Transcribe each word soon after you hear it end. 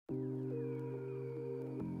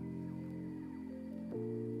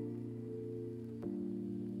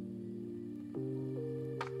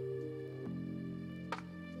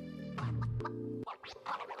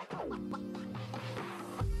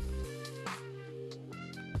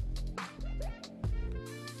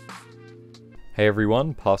Hey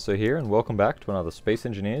everyone, Paso here, and welcome back to another Space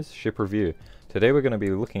Engineers ship review. Today we're going to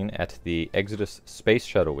be looking at the Exodus Space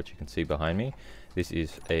Shuttle, which you can see behind me. This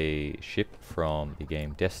is a ship from the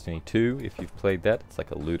game Destiny 2, if you've played that. It's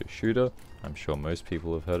like a looter shooter. I'm sure most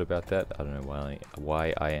people have heard about that. I don't know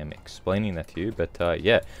why I am explaining that to you, but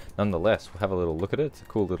yeah, nonetheless, we'll have a little look at it. It's a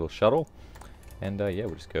cool little shuttle. And yeah,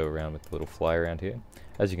 we'll just go around with the little fly around here.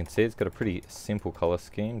 As you can see, it's got a pretty simple color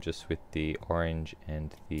scheme, just with the orange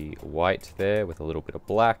and the white there, with a little bit of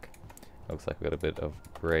black. Looks like we've got a bit of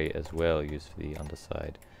grey as well, used for the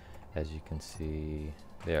underside. As you can see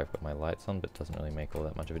there, I've got my lights on, but it doesn't really make all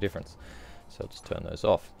that much of a difference. So I'll just turn those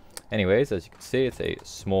off. Anyways, as you can see, it's a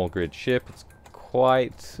small grid ship. It's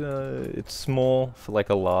quite, it's small for like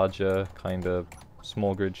a larger kind of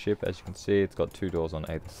small grid ship. As you can see, it's got two doors on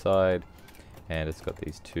either side. And it's got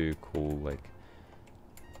these two cool, like,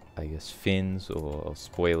 I guess fins or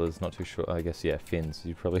spoilers, not too sure. I guess, yeah, fins,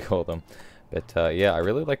 you'd probably call them. But yeah, I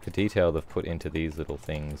really like the detail they've put into these little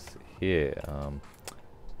things here.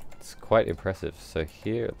 It's quite impressive. So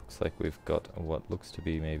here it looks like we've got what looks to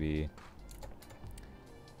be maybe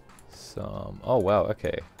some... Oh, wow,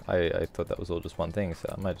 okay. I thought that was all just one thing,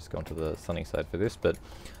 so I might just go onto the sunny side for this. But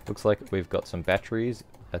looks like we've got some batteries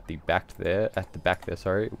at the back there,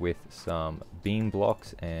 sorry, with some beam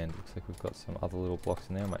blocks, and looks like we've got some other little blocks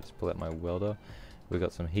in there. I might just pull out my welder. We've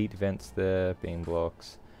got some heat vents there, beam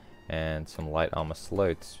blocks, and some light armor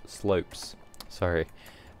slopes. Sorry.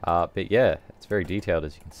 But yeah, it's very detailed,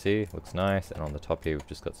 as you can see. Looks nice. And on the top here, we've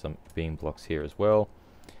just got some beam blocks here as well.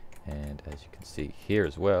 And as you can see here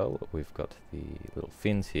as well, we've got the little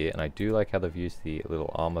fins here. And I do like how they've used the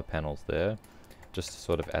little armor panels there, just to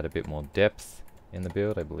sort of add a bit more depth in the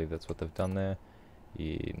build. I believe that's what they've done there.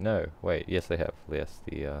 No, wait, yes they have. Yes,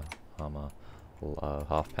 the armor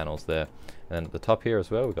half panels there. And then at the top here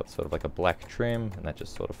as well, we've got sort of like a black trim, and that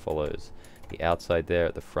just sort of follows the outside there.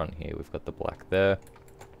 At the front here, we've got the black there.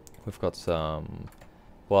 We've got some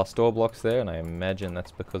glass door blocks there, and I imagine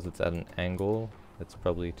that's because it's at an angle. That's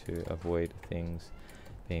probably to avoid things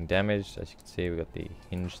being damaged. As you can see, we've got the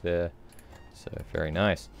hinge there. So very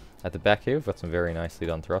nice. At the back here, we've got some very nicely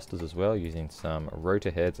done thrusters as well, using some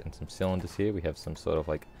rotor heads and some cylinders here. We have some sort of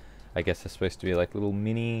like, I guess they're supposed to be like little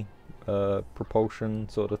mini propulsion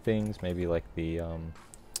sort of things. Maybe like the,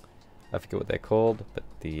 I forget what they're called, but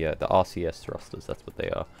the RCS thrusters, that's what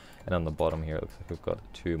they are. And on the bottom here, it looks like we've got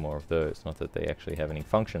two more of those. Not that they actually have any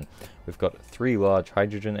function. We've got three large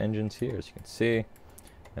hydrogen engines here, as you can see.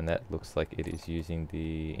 And that looks like it is using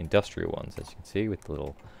the industrial ones, as you can see, with the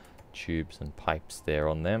little tubes and pipes there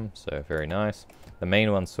on them. So very nice. The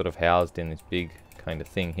main one's sort of housed in this big kind of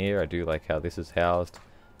thing here. I do like how this is housed.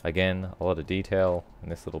 Again, a lot of detail in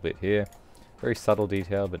this little bit here. Very subtle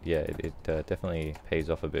detail, but yeah, it definitely pays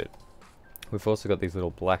off a bit. We've also got these little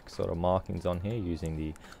black sort of markings on here using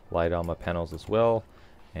the light armor panels as well.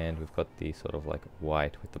 And we've got the sort of like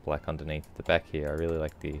white with the black underneath at the back here. I really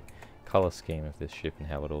like the color scheme of this ship and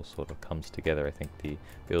how it all sort of comes together. I think the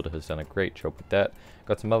builder has done a great job with that.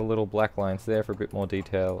 Got some other little black lines there for a bit more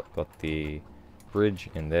detail. Got the bridge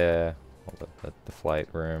in there, or the flight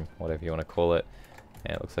room, whatever you want to call it.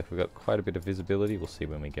 And it looks like we've got quite a bit of visibility. We'll see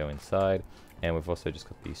when we go inside. And we've also just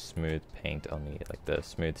got the smooth paint on the, like the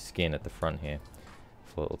smooth skin at the front here.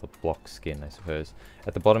 For the block skin, I suppose.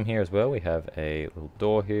 At the bottom here as well, we have a little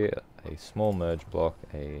door here, a small merge block,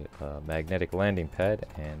 a magnetic landing pad,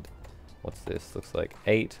 and what's this? Looks like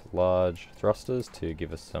 8 large thrusters to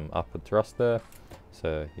give us some upward thrust there.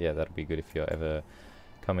 So yeah, that'll be good if you're ever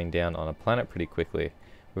coming down on a planet pretty quickly.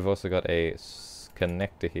 We've also got a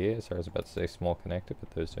connector here. Sorry, I was about to say small connector,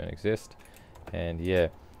 but those don't exist. And yeah,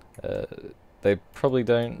 they probably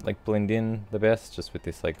don't like blend in the best, just with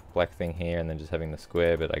this like black thing here and then just having the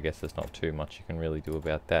square, but I guess there's not too much you can really do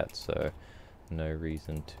about that, so no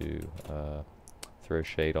reason to throw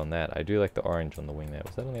shade on that. I do like the orange on the wing there.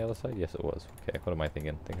 Was that on the other side? Yes, it was. Okay, what am I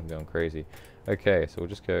thinking? I think I'm going crazy. Okay, so we'll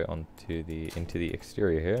just go on to into the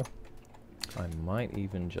exterior here. I might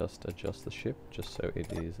even just adjust the ship just so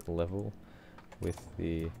it is level with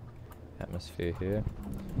the atmosphere here.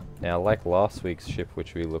 Now, like last week's ship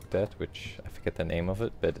which we looked at, which I forget the name of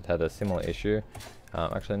it, but it had a similar issue.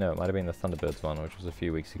 Actually no, it might have been the Thunderbirds one, which was a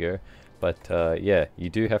few weeks ago. But yeah, you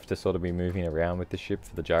do have to sort of be moving around with the ship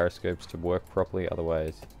for the gyroscopes to work properly,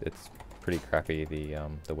 otherwise it's pretty crappy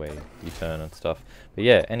the way you turn and stuff. But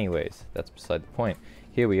yeah, anyways, that's beside the point.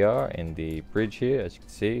 Here we are in the bridge here. As you can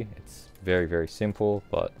see, it's very, very simple,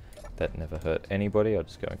 but that never hurt anybody. I'll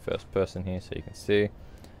just go in first person here so you can see.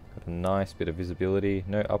 Got a nice bit of visibility.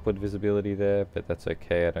 No upward visibility there, but that's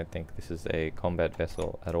okay. I don't think this is a combat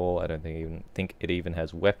vessel at all. I don't think it even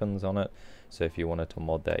has weapons on it. So if you wanted to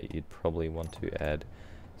mod that, you'd probably want to add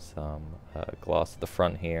some glass at the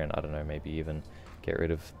front here, and I don't know, maybe even get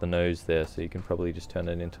rid of the nose there, so you can probably just turn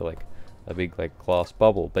it into like a big like glass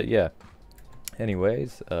bubble. But yeah,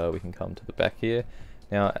 anyways, we can come to the back here.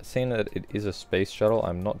 Now, seeing that it is a space shuttle,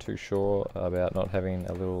 I'm not too sure about not having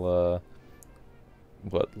a little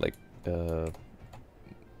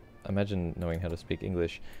imagine knowing how to speak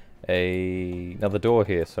English, another door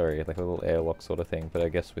here, sorry, like a little airlock sort of thing, but I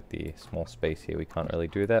guess with the small space here we can't really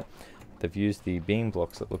do that. They've used the beam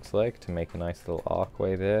blocks, it looks like, to make a nice little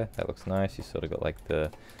archway there. That looks nice. You sort of got like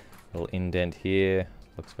the little indent here.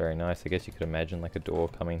 Looks very nice. I guess you could imagine like a door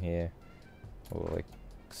coming here, or like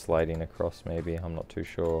sliding across maybe. I'm not too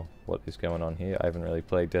sure what is going on here. I haven't really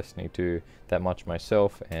played Destiny 2 that much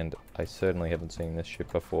myself, and I certainly haven't seen this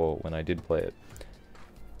ship before when I did play it.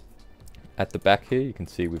 At the back here you can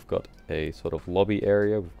see we've got a sort of lobby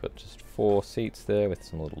area. We've got just 4 seats there with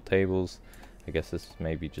some little tables. I guess this is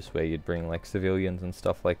maybe just where you'd bring like civilians and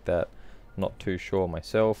stuff like that. Not too sure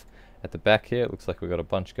myself. At the back here it looks like we've got a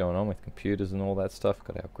bunch going on with computers and all that stuff.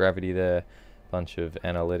 Got our gravity there, bunch of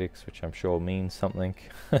analytics, which I'm sure means something.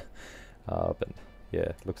 But yeah,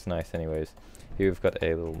 it looks nice anyways. Here we've got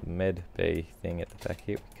a little med bay thing at the back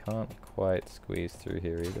here. We can't quite squeeze through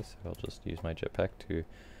here either, so I'll just use my jetpack to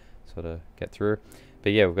sort of get through.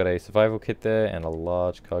 But yeah, we've got a survival kit there and a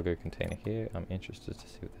large cargo container here. I'm interested to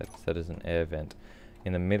see what that is. That is an air vent.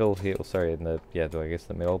 In the middle here, oh, sorry, in the, yeah, I guess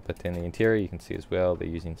the middle, but in the interior you can see as well, they're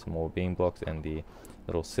using some more beam blocks and the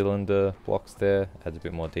little cylinder blocks there. Adds a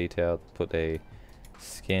bit more detail. Put a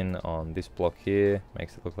skin on this block here.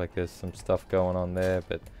 Makes it look like there's some stuff going on there,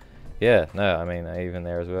 but yeah, no, I mean, even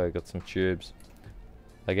there as well, got some tubes.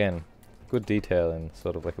 Again, good detail in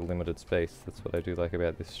sort of like a limited space. That's what I do like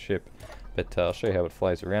about this ship. But I'll show you how it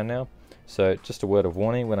flies around now. So just a word of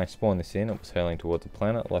warning, when I spawned this in, it was hurling towards the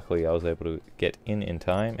planet. Luckily I was able to get in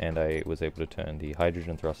time, and I was able to turn the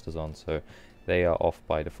hydrogen thrusters on, so they are off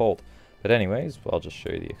by default. But anyways, I'll just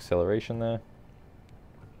show you the acceleration there.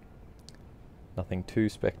 Nothing too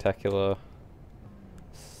spectacular.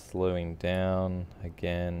 Slowing down,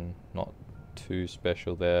 again, not too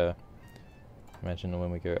special there. Imagine when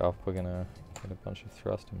we go up we're gonna get a bunch of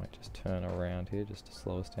thrust. I might just turn around here just to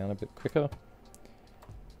slow us down a bit quicker.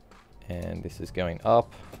 And this is going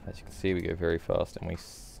up. As you can see, we go very fast, and we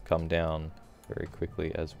come down very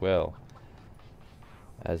quickly as well,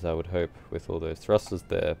 as I would hope with all those thrusters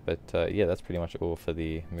there. But yeah, that's pretty much all for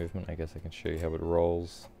the movement. I guess I can show you how it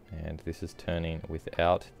rolls. And this is turning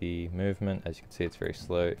without the movement. As you can see, it's very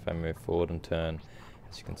slow. If I move forward and turn,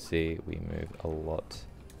 as you can see, we move a lot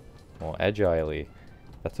more agilely.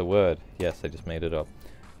 That's a word. Yes, I just made it up.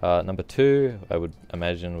 Number 2, I would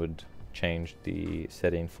imagine would change the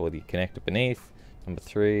setting for the connector beneath. Number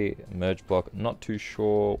 3, merge block. Not too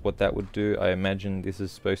sure what that would do. I imagine this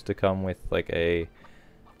is supposed to come with like a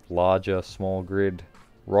larger small grid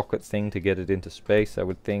rocket thing to get it into space, I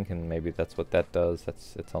would think, and maybe that's what that does.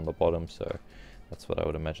 It's on the bottom, so that's what I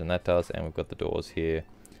would imagine that does. And we've got the doors here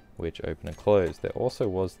which open and close. There also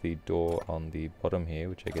was the door on the bottom here,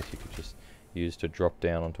 which I guess you could just use to drop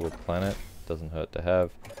down onto a planet. Doesn't hurt to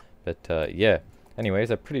have. But yeah,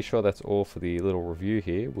 anyways, I'm pretty sure that's all for the little review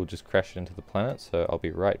here. We'll just crash it into the planet, so I'll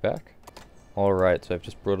be right back. Alright, so I've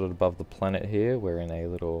just brought it above the planet here. We're in a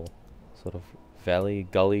little sort of valley,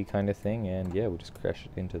 gully kind of thing, and yeah, we'll just crash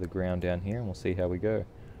it into the ground down here and we'll see how we go.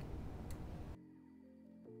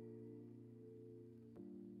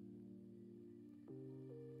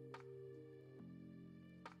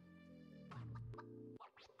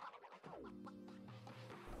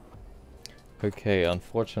 Okay,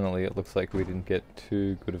 unfortunately it looks like we didn't get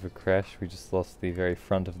too good of a crash. We just lost the very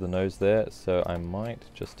front of the nose there, so I might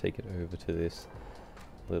just take it over to this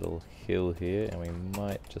little hill here, and we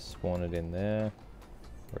might just spawn it in there.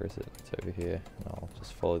 Where is it? It's over here. And I'll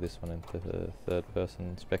just follow this one into the third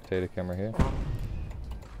person spectator camera here.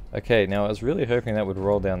 Okay, now I was really hoping that would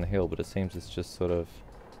roll down the hill, but it seems it's just sort of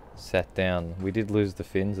sat down. We did lose the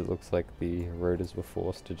fins. It looks like the rotors were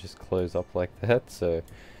forced to just close up like that, so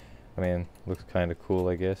I mean, looks kind of cool,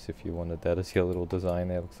 I guess, if you wanted that as your little design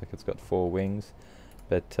there. Looks like it's got 4 wings.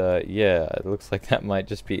 But yeah, it looks like that might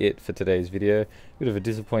just be it for today's video. Bit of a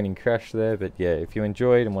disappointing crash there, but yeah, if you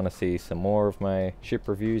enjoyed and want to see some more of my ship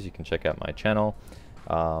reviews, you can check out my channel.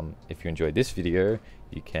 If you enjoyed this video,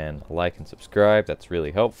 you can like and subscribe. That's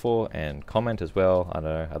really helpful, and comment as well. I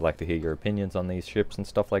know I'd like to hear your opinions on these ships and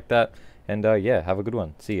stuff like that. And yeah, have a good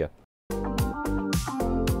one. See ya.